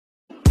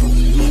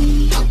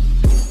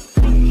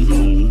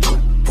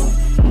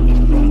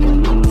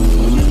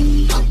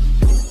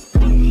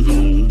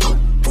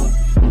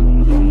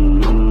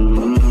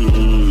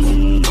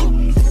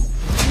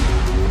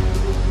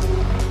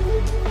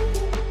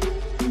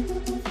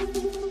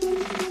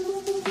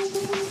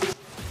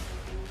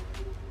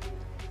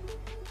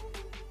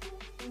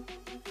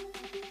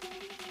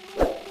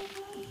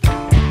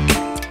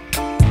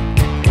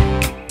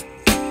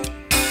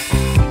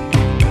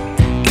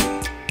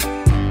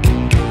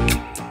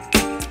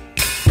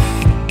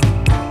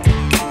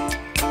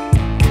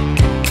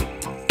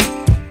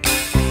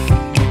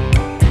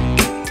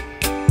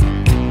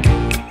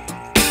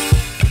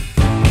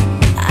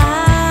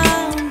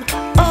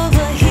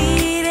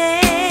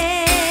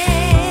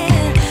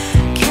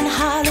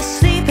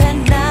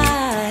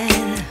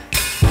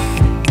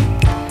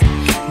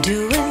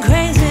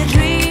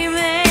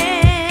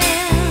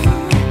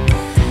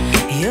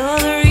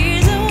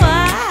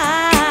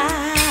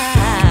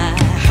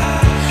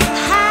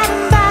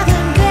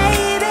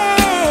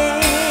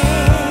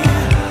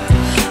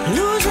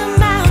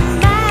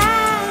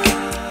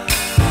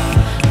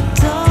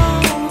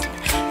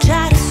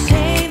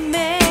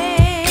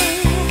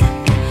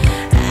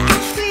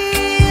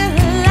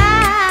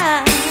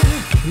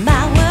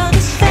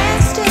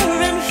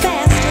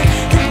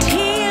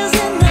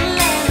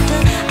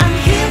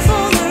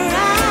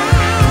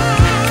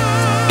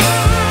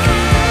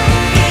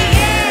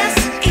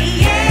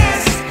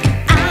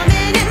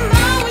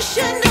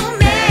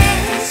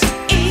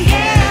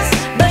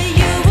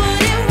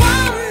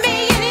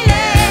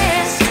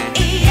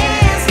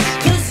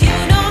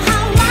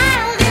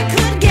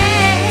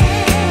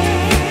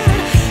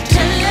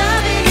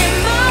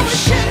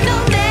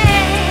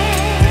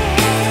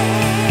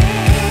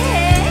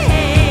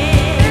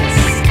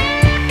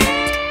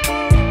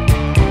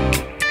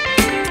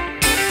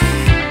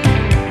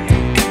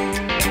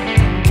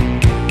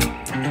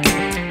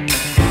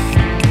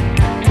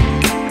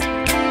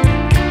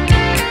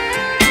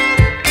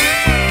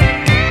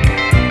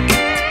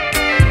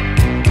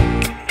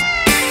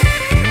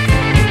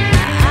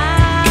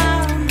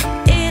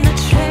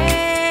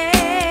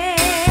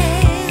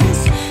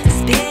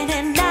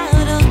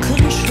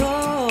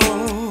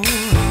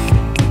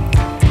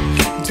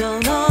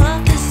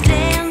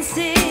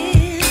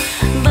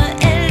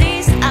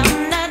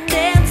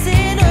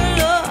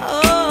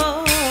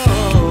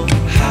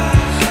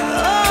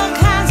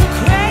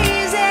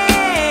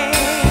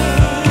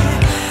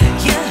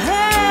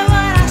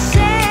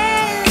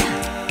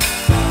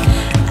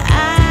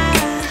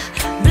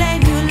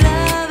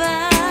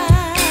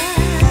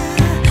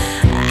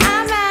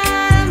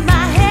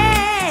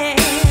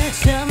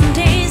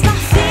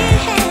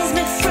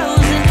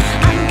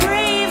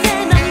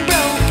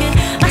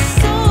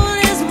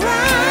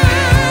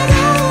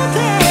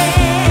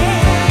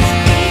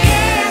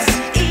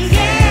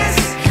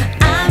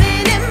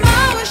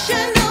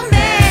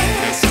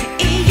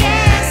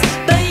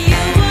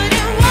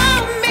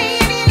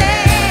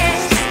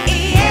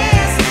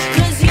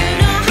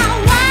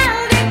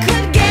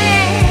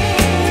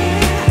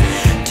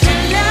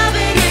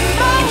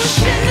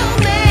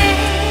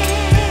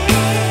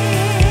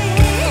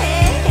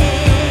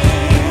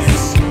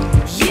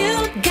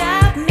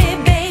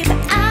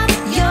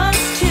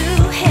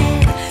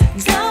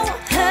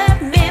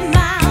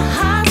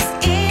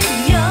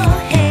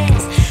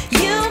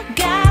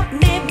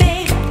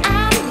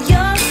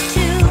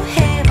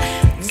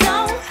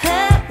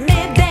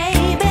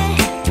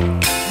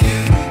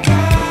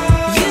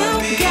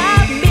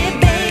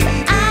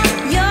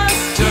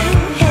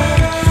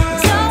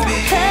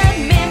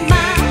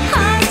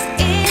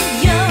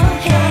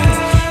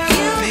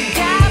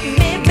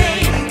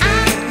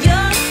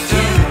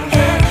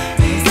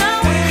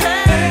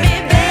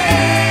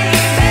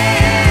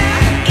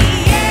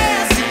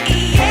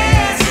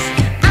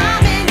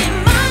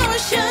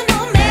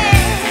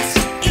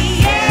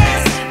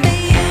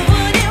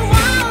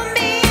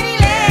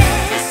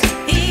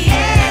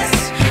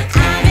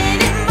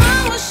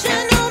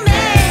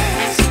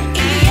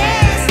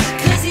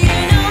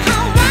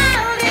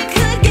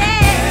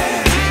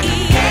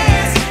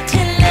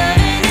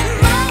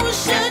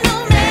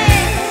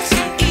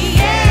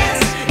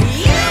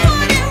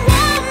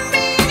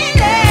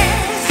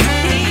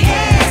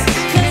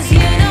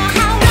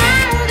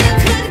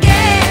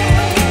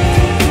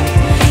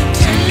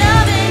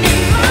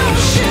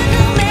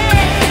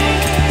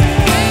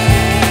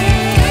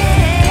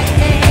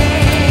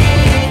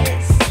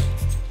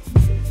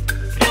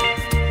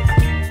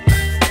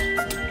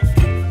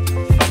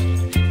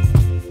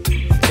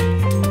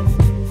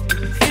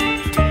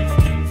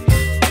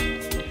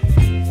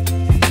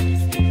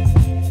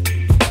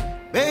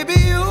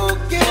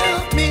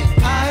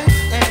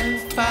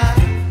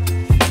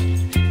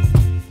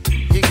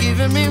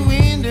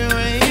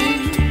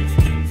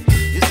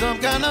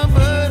kind of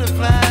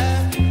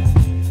butterfly.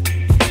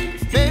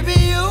 Baby,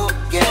 you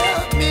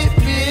give me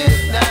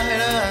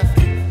midnight.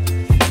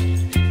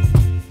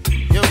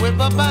 You whip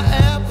up my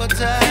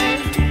appetite.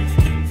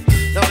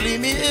 Don't leave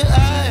me here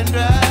high and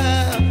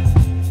dry.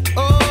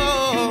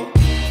 Oh,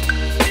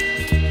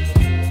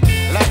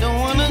 well, I don't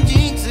wanna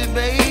jinx it,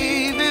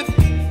 baby,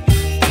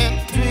 and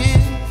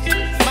twist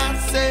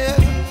myself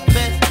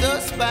at the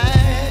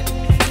spine.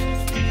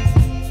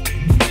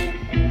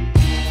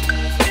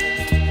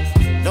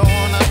 Don't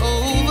wanna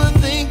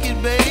overthink it,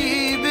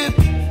 baby.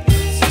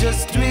 It's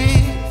just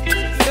twist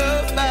your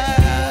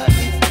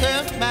body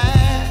and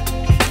mine.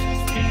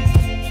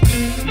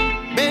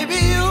 Baby,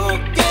 you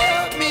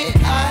give me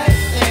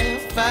ice and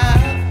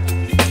fire.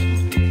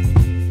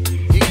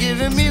 You're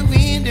giving me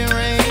wind and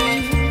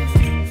rain.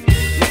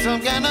 You're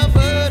some kind of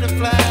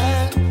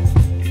butterfly.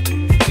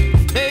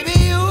 Baby,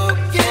 you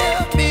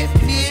give me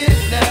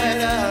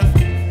midnight.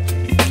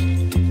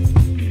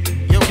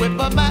 You whip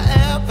up my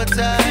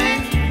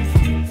appetite.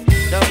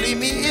 Don't leave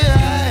me here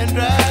high and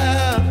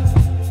dry.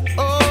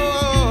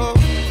 Oh,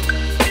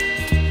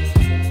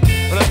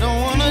 but I don't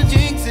wanna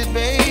jinx it,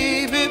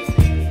 baby.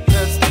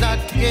 Let's not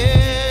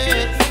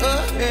get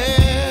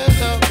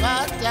ahead of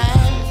my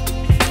time.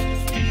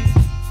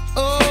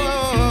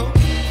 Oh,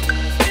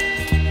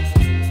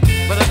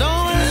 but I don't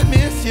wanna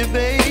miss you,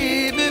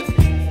 baby.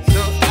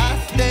 So I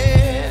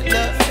stand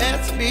up and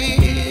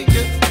speak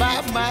just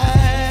my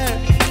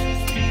mind.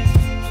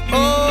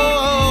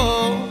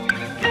 Oh.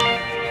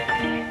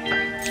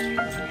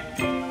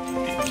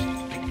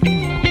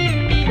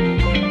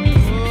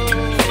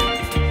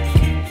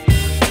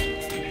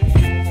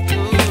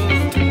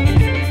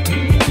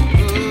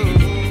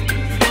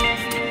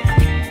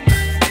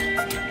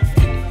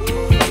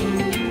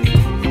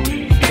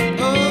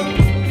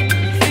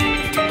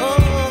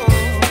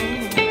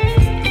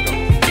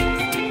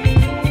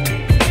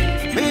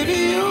 Baby,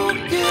 you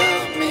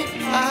give me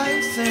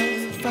ice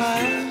and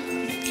fire.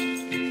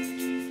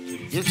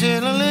 You're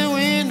chilling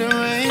wind and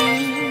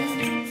rain.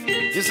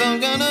 You're some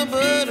kind of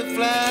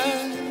butterfly.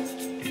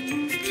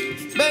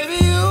 Baby,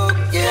 you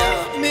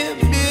give me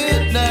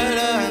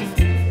midnight.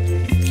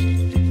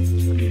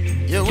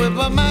 You whip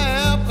up my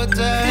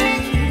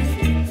appetite.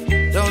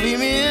 Don't leave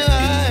me here